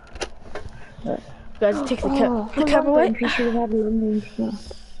 Guys, take the For camera long away. range, we should have had a long range map.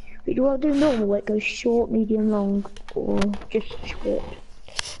 But you want to do normal, where it goes short, medium, long, or just short?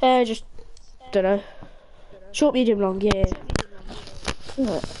 Just, don't know. Short, medium, long, yeah.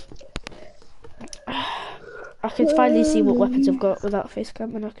 I can finally see what weapons I've got without face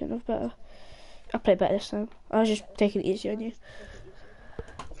cam, and I can have better. I'll play better this time. I was just taking it easy on you.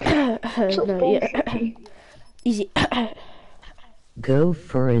 No, yeah. Easy. Go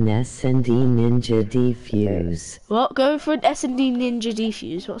for an S&D Ninja defuse. What? Go for an S&D Ninja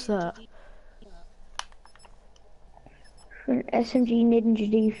defuse? What's that? For an SMG Ninja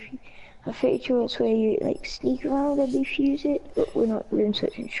defuse, I'm pretty sure it's where you like sneak around and defuse it, but we're not doing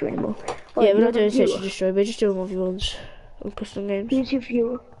search and destroy anymore. Oh, Yeah, we're not you have a doing search viewer? and destroy, we're just doing 1v1s on custom games. Who's your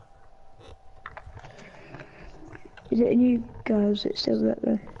viewer? Is it a new guy or is it still that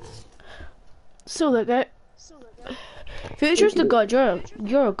guy? Still that guy. Future's the god,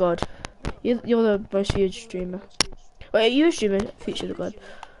 you're a god. You're the most viewed streamer. Wait, are you a streamer? Future the god.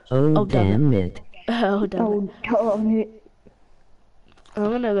 Oh, damn it. Oh damn it. Oh, damn it. I'm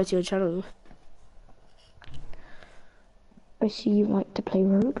gonna go to your channel. I see you like to play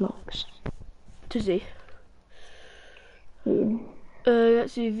Roblox. To see. Yeah.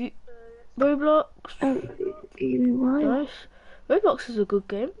 Let's see. Roblox. Why? Nice. Roblox is a good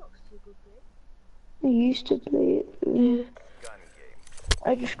game. I used to play it. Yeah.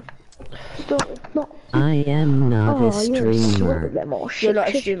 I just started not. I am not a You're a sword streamer. of them all. You're Shit, not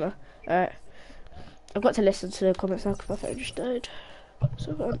a shit. streamer. Alright. I've got to listen to the comments now because my phone just died.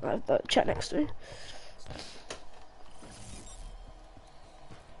 So I have that chat next to me.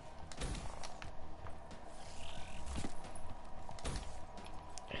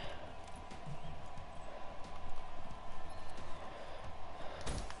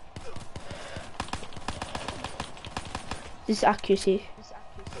 This accuracy.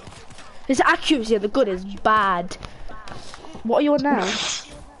 This accuracy of the gun is bad. What are you on now?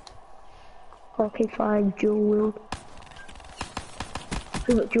 Okay, fine, dual wield.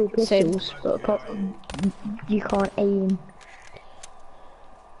 We've got dual Same. pistols, but you can't aim.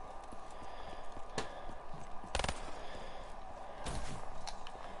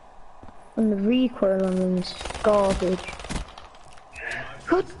 And the recoil on them is garbage.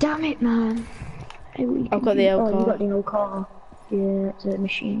 God damn it, man. Hey, I've got the old you car. got the old car. Yeah, it's a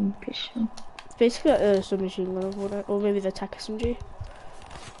machine pistol. It's basically like a submachine gun or maybe the attack SMG.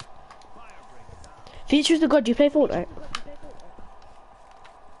 Features the god, do you play Fortnite?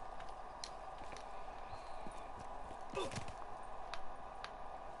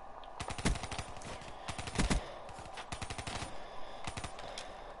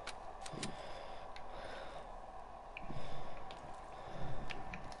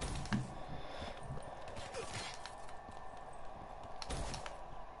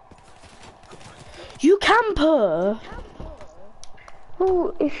 You camper!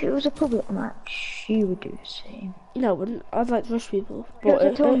 Well, if it was a public match, you would do the same. No, I wouldn't. I'd like to rush people. If it was a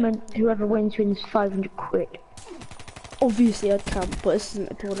But tournament, whoever wins 500 quid. obviously I'd camp, but this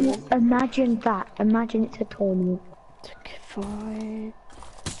isn't a tournament. Imagine that. Imagine it's a tournament. Okay, fine.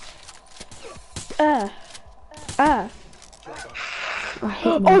 Ah! Ah!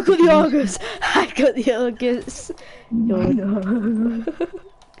 Oh, I got the Argus! I got the Argus! No.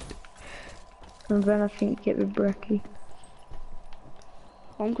 And then I think you get the brekkie.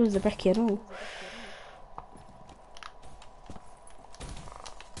 I'm going to the Becky and all.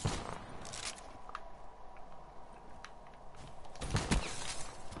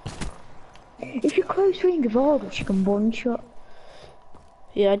 If you're close range of Argus, you can one shot.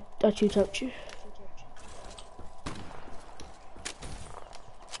 Yeah, I'd shoot at you.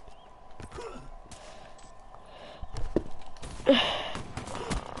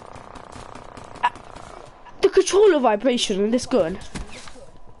 The controller vibration in this gun.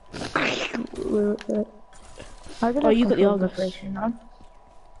 Oh, you got the Argus. On.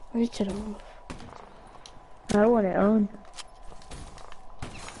 I need to know. I want it on.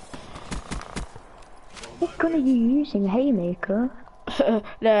 What gun are you using? Haymaker? No,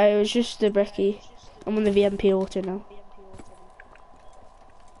 it was just the Brekkie. I'm on the VMP auto now.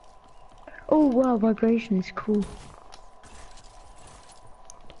 Oh wow, vibration is cool.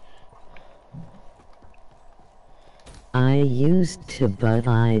 I used to, but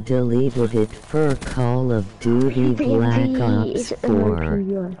I deleted it for Call of Duty Black Ops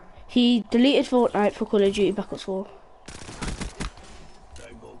 4. He deleted Fortnite for Call of Duty Black Ops 4.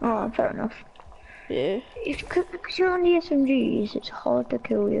 Oh, fair enough. Yeah. Because you're on the SMGs, it's hard to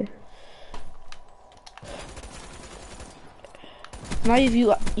kill you. Now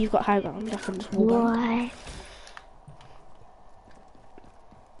you've got high ground, I can just wall bang. Why?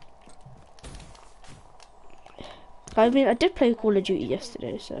 I mean, I did play Call of Duty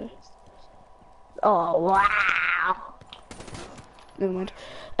yesterday, so... Oh, wow! Never mind.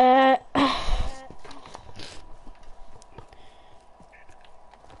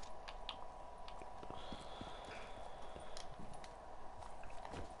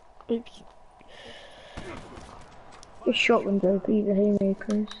 Oops. The shotguns are beat the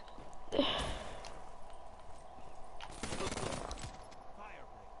haymakers.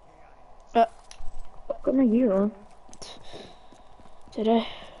 What gun are you on? Did I?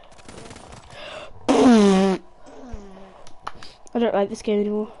 I don't like this game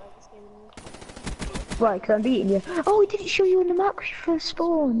anymore. Right, because I'm beating you. Oh, it didn't show you on the map because you first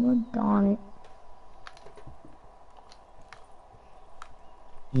spawned. Oh, darn it.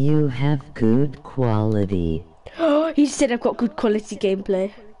 You have good quality. He said I've got good quality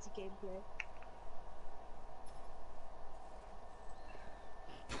gameplay.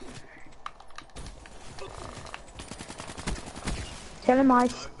 Tell him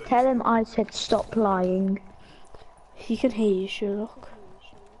I said stop lying. He can hear you, Sherlock.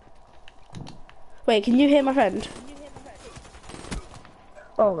 Wait, can you hear my friend?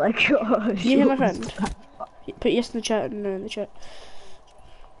 Oh my god. Can you hear my friend? Put yes in the chat and no in the chat.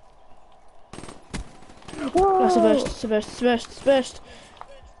 Whoa. That's a burst, it's a burst, it's a burst, it's a burst.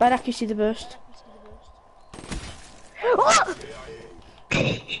 Bad accuracy, the burst. Oh!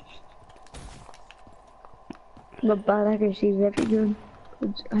 But bad accuracy is every gun.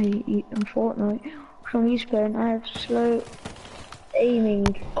 I eat on Fortnite. From you sparing, I have slow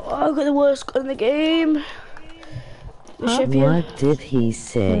aiming. Oh, I've got the worst gun in the game. Huh? What did he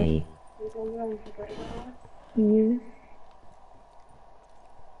say? You.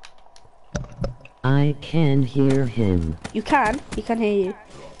 I can hear him. You can hear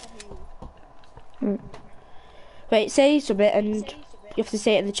you. Wait, say something and you have to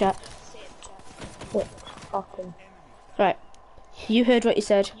say it in the chat. What happened? Right, you heard what you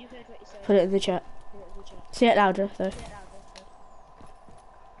said. Put it in the chat. Say it louder, though.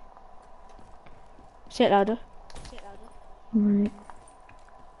 Say it louder. Right.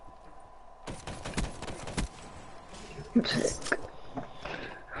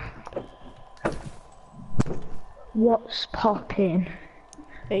 What's popping?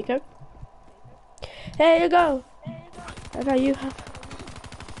 There you go. There you go. And now you have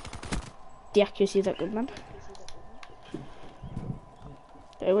the accuracy of that good man.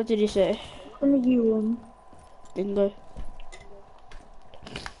 Hey, what did you say? What are you on? Dingo.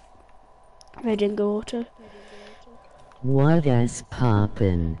 Hey, Dingo Auto. What is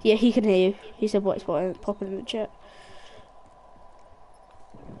poppin'? Yeah, he can hear you. He said what's popping in the chat.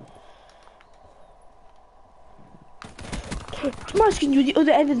 I'm asking you the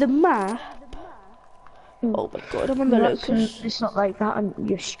other end of the map. Oh my god, I'm on the locust. It's not like that on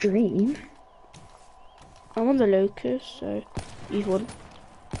your stream. I'm on the locust, so you've won.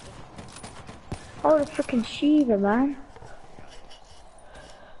 Oh, the freaking Shiva, man.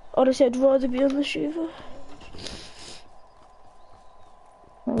 Honestly, I'd rather be on the Shiva.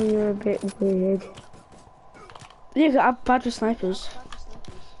 Oh, you're a bit weird. Yeah, I'm bad with snipers.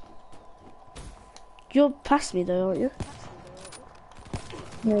 You're past me though, aren't you?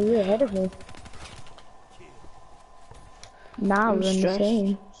 No, you're ahead of me. Now we're in the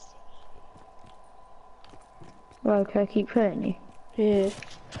same. Well, okay, I keep hurting you. Yeah.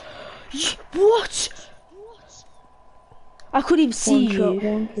 What? I couldn't even see you.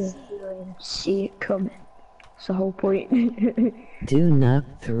 One kill. See it coming. That's the whole point. Do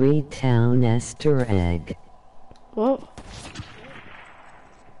not 3-town Easter egg. What?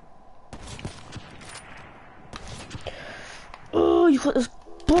 Oh, you got this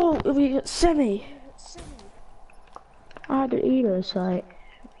ball. You got semi. I had it either, so like,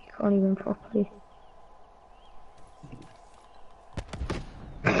 you can't even properly.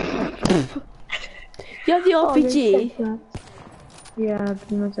 You have the RPG. Oh, yeah, I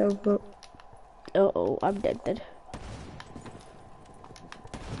blew myself up. Uh oh, I'm dead.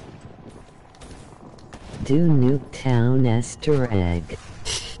 Do Nuketown Easter egg.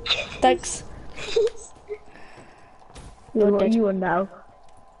 Thanks. What are you on now?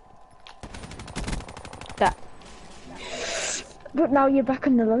 That. But now you're back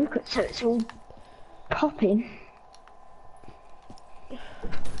on the locust, so it's all popping.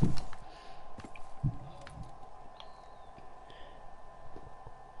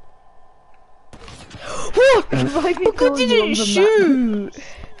 What? How come you didn't shoot?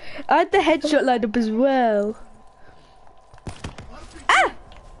 I had the headshot lined up as well. Ah!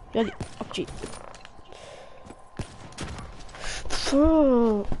 Oh, gee.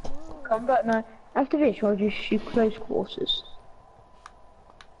 Come back now. After this, I'll just shoot close quarters.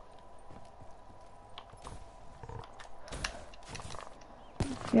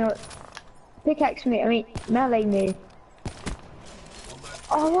 You know what? Pickaxe me, I mean, melee me.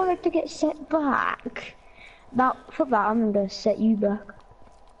 Oh, I wanted to get set back. Now, for that, I'm gonna set you back.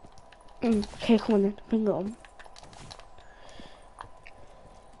 Okay, come on then, bring it on.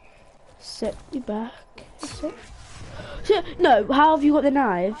 Set you back. No, how have you got the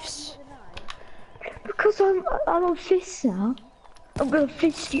knives? Because I'm on fist now. I'm gonna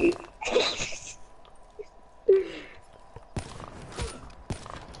fist you.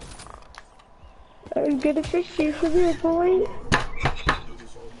 I'm gonna fist you for the boy.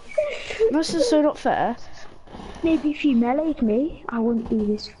 This is so not fair. Maybe if you melee'd me, I wouldn't be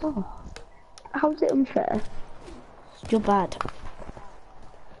this far. How's it unfair? You're bad.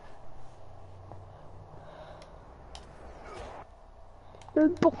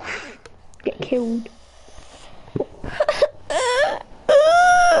 Get killed. I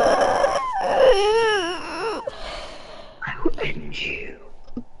will end you.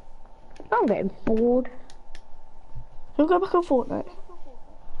 I'm getting bored. We'll go back on Fortnite.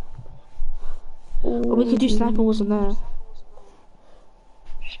 Or we could do sniper wars on there.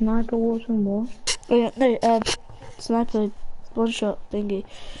 Sniper wars and what? Oh yeah, no, sniper one shot thingy.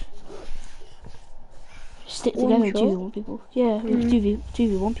 Stick together and 2v1 people. Yeah, with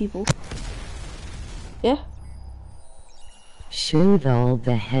 2v1 people. Yeah? Shoot all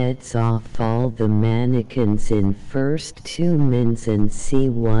the heads off all the mannequins in first 2 minutes and see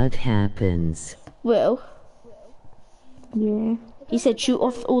what happens. Will? Yeah. He said shoot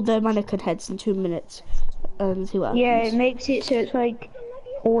off all the mannequin heads in 2 minutes. And see what happens. Yeah, it makes it so it's like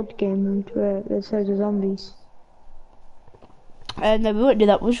horde game mode where there's loads of zombies. No, we won't do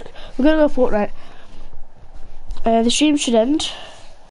that. We're gonna go Fortnite. The stream should end.